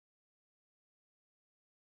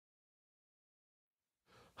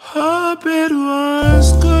Hope it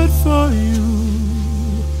was good for you,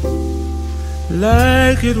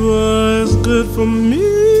 like it was good for me.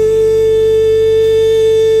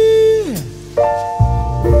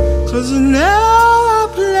 'Cause now I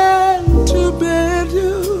plan to bid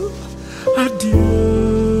you adieu.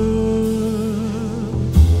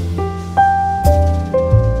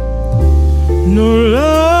 No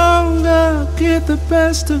longer get the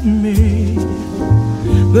best of me.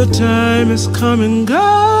 The time is come and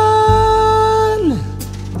gone.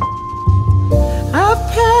 I've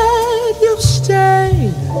paid, you've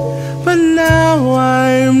stayed, but now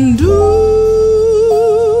I'm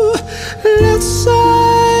due. Let's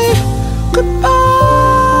say goodbye,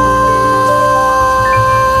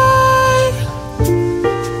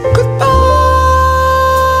 goodbye.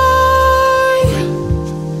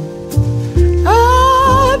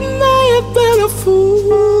 I may have been a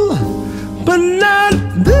fool, but not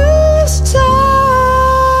this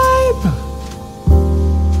time.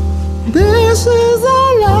 This is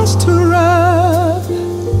our last hurrah.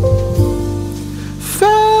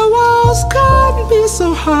 Farewells can't be so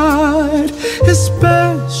hard. It's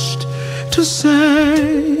best to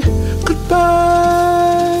say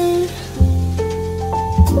goodbye.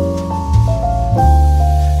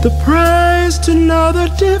 The price to know the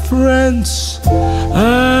difference.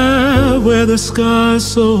 I wear the scars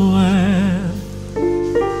so well.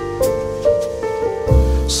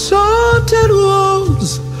 Salted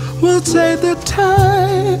wounds will take the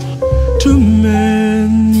time to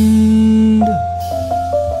mend.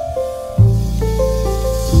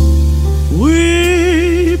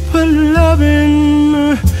 We put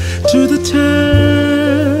loving to the test.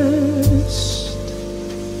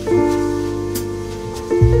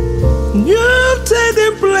 You've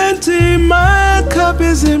taken plenty, my cup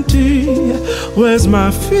is empty. Where's my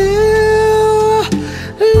fill?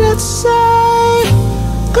 Let's say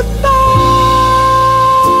goodbye,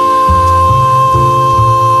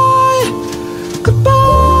 goodbye.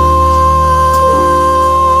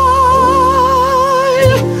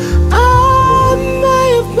 I may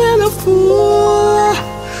have been a fool,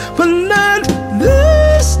 but not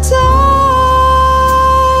this time.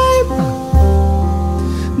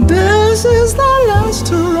 This is the last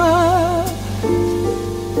hurrah.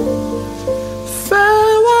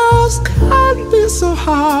 Farewells can't be so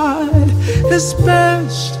hard. It's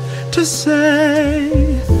best to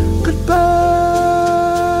say